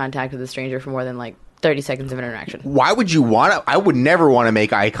make eye contact with a stranger for more than, like, 30 seconds of interaction. Why would you want to? I would never want to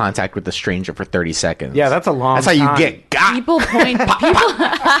make eye contact with a stranger for 30 seconds. Yeah, that's a long That's how you time. get got. People point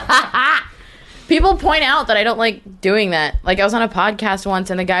people point out that I don't like doing that. Like, I was on a podcast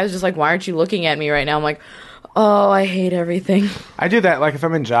once and the guy was just like, why aren't you looking at me right now? I'm like, oh, I hate everything. I do that like if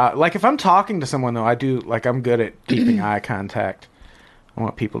I'm in job. Like if I'm talking to someone though, I do like I'm good at keeping eye contact. I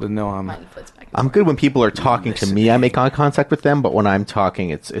want people to know I'm good when people are talking to me. I make eye contact with them, but when I'm talking,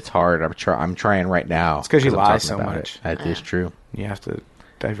 it's hard. I'm trying right now. It's 'cause you I'm lie talking so about much. It. That is true. You have to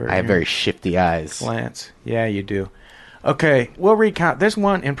divert. I have your very shifty eyes. glance. Yeah, you do. Okay, we'll read. There's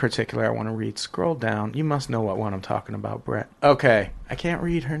one in particular I want to read. Scroll down. You must know what one I'm talking about, Brett. Okay, I can't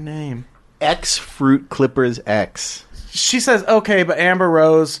read her name. X Fruit Clippers X. She says, okay, but Amber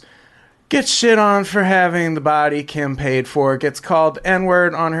Rose gets shit on for having the body Kim paid for. Gets called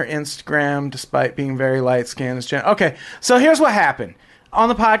N-word on her Instagram despite being very light-skinned. Okay, so here's what happened. On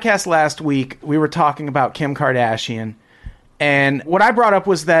the podcast last week, we were talking about Kim Kardashian. And what I brought up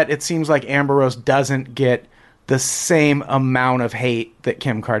was that it seems like Amber Rose doesn't get the same amount of hate that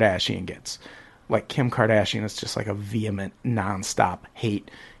Kim Kardashian gets. Like, Kim Kardashian is just like a vehement, nonstop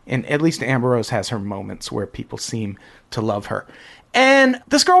hate. And at least Amber Rose has her moments where people seem to love her. And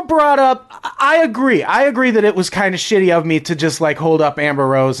this girl brought up, I agree that it was kind of shitty of me to just like hold up Amber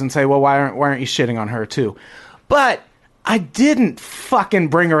Rose and say, well, why aren't you shitting on her too? But I didn't fucking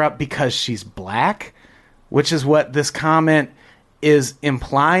bring her up because she's black, which is what this comment is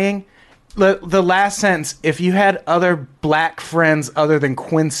implying. The last sentence, if you had other black friends other than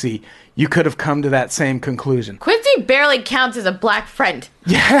Quincy, you could have come to that same conclusion. Quincy barely counts as a black friend.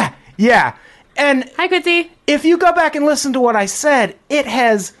 Yeah. And Hi, Quincy. if you go back and listen to what I said, it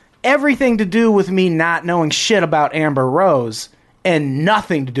has everything to do with me not knowing shit about Amber Rose and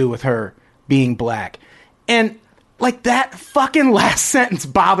nothing to do with her being black. And like that fucking last sentence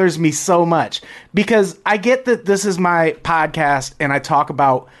bothers me so much because I get that this is my podcast and I talk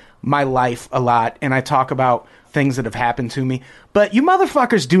about my life a lot and I talk about things that have happened to me, but you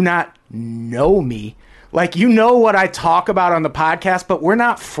motherfuckers do not know me. Like, you know what I talk about on the podcast, but we're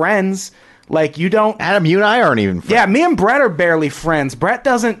not friends. Like, you don't... Adam, you and I aren't even friends. Yeah, me and Brett are barely friends. Brett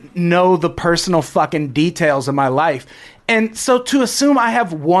doesn't know the personal fucking details of my life. And so to assume I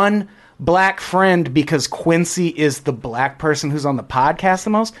have one black friend because Quincy is the black person who's on the podcast the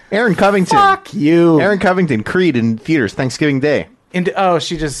most... Aaron Covington. Fuck you. Aaron Covington, Creed in theaters Thanksgiving Day.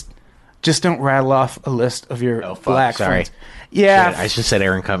 She just don't rattle off a list of your black sorry. friends. Yeah. Shit, I just said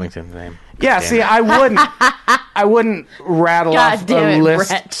Aaron Covington's name. Yeah, Damn see, it. I wouldn't rattle God off damn a it, list.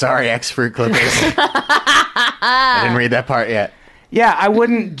 Brett. Sorry, X-Fruit Clippers. I didn't read that part yet. Yeah, I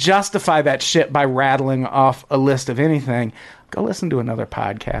wouldn't justify that shit by rattling off a list of anything. Go listen to another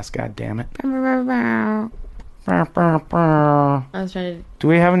podcast, god damn it. I was trying to... Do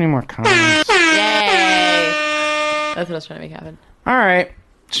we have any more comments? Yay! That's what I was trying to make happen. All right.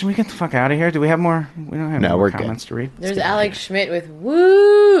 Should we get the fuck out of here? Do we have more? We don't have any more we're good. comments to read. There's Alex Schmidt with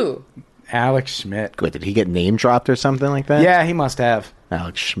woo! Alex Schmidt. Wait, did he get name dropped or something like that? Yeah, he must have.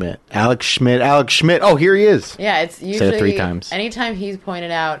 Alex Schmidt. Oh, here he is. Yeah, it's usually... Said it 3 times. Anytime he's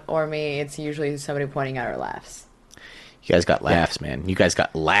pointed out, or me, it's usually somebody pointing out our laughs. You guys got laughs, man. You guys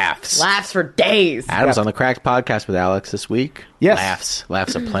got laughs. Laughs for days! Adam's on the Cracked podcast with Alex this week. Yes.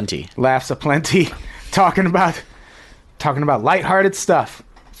 Laughs aplenty. Laughs aplenty. Talking about lighthearted stuff.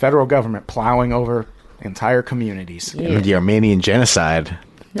 Federal government plowing over entire communities. Yeah. The Armenian genocide.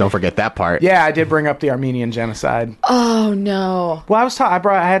 Don't forget that part. Yeah, I did bring up the Armenian genocide. Oh, no. Well,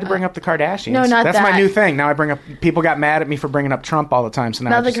 I had to bring up the Kardashians. No, not That's that. my new thing. Now I bring up... People got mad at me for bringing up Trump all the time, so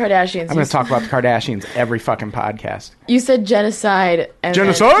now Not the Kardashians. I'm going to talk about the Kardashians every fucking podcast. You said genocide. And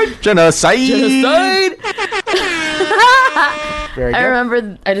Genocide? Genocide! Genocide! Very good. I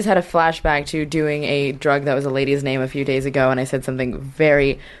remember I just had a flashback to doing a drug that was a lady's name a few days ago, and I said something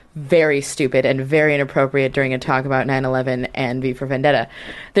very, very stupid and very inappropriate during a talk about 9/11 and V for Vendetta.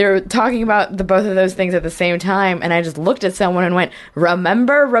 They were talking about both of those things at the same time, and I just looked at someone and went,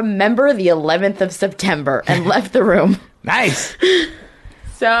 remember the 11th of September, and left the room. Nice.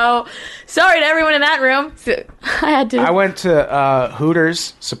 So, sorry to everyone in that room. So, I had to... I went to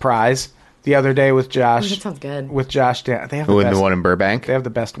Hooters, surprise, the other day with Josh. That sounds good. With Josh. They have the Who, best, the one in Burbank? They have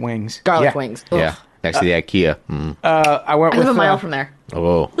the best wings. Garlic wings. Ugh. Yeah. Next to the IKEA. Mm. I went I with live a mile from there.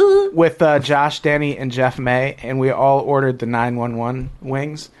 Oh. with Josh, Denny, and Jeff May, and we all ordered the 911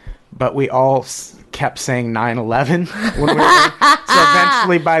 wings, but we all kept saying 9/11 when we were so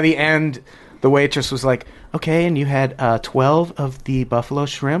eventually, by the end, the waitress was like, "Okay, and you had 12 of the buffalo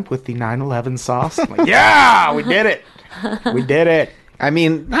shrimp with the 9/11 sauce." I'm like, yeah, we did it. We did it. I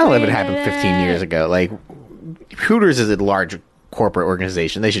mean, 9/11 happened 15 years ago. Like, Hooters is a large corporate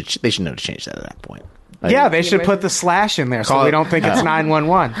organization. They should know to change that at that point. Like, Yeah, they should put the slash in there so Call we it- don't think it's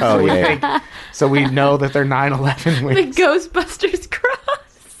 911. Oh, so we yeah. think, so we know that they're 9/11 The wings. Ghostbusters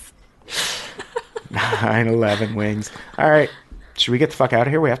cross. 9/11 wings. All right. Should we get the fuck out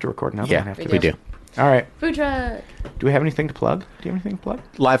of here? We have to record another one Yeah, after we this. do. All right. Food truck. Do we have anything to plug? Do you have anything to plug?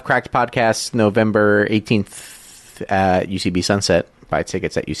 Live Cracked podcast, November 18th at UCB Sunset. Buy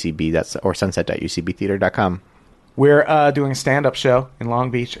tickets at UCB or sunset.ucbtheater.com. We're doing a stand-up show in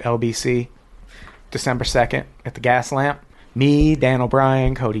Long Beach, LBC, December 2nd at the Gas Lamp. Me, Dan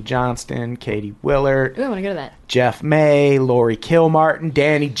O'Brien, Cody Johnston, Katie Willard, Ooh, I want to go to that. Jeff May, Lori Kilmartin,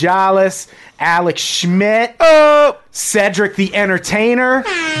 Danny Jollis, Alex Schmidt, Cedric the Entertainer,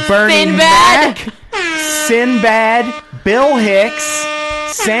 Bernie Sinbad. Mac, Sinbad, Bill Hicks,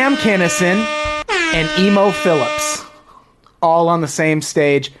 Sam Kinison, and Emo Phillips. All on the same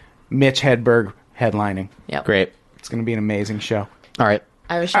stage. Mitch Hedberg headlining. Yep. Great. It's going to be an amazing show. All right.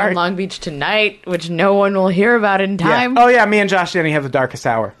 I have a show All in right. Long Beach tonight, which no one will hear about in time. Yeah. Oh, yeah, me and Josh Denny have the Darkest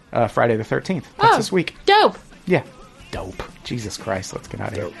Hour, Friday the 13th. That's Oh, this week. Dope. Yeah. Dope. Jesus Christ, let's get out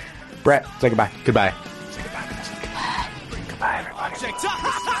of here. Brett, say goodbye. Goodbye. Say goodbye. Goodbye, everybody.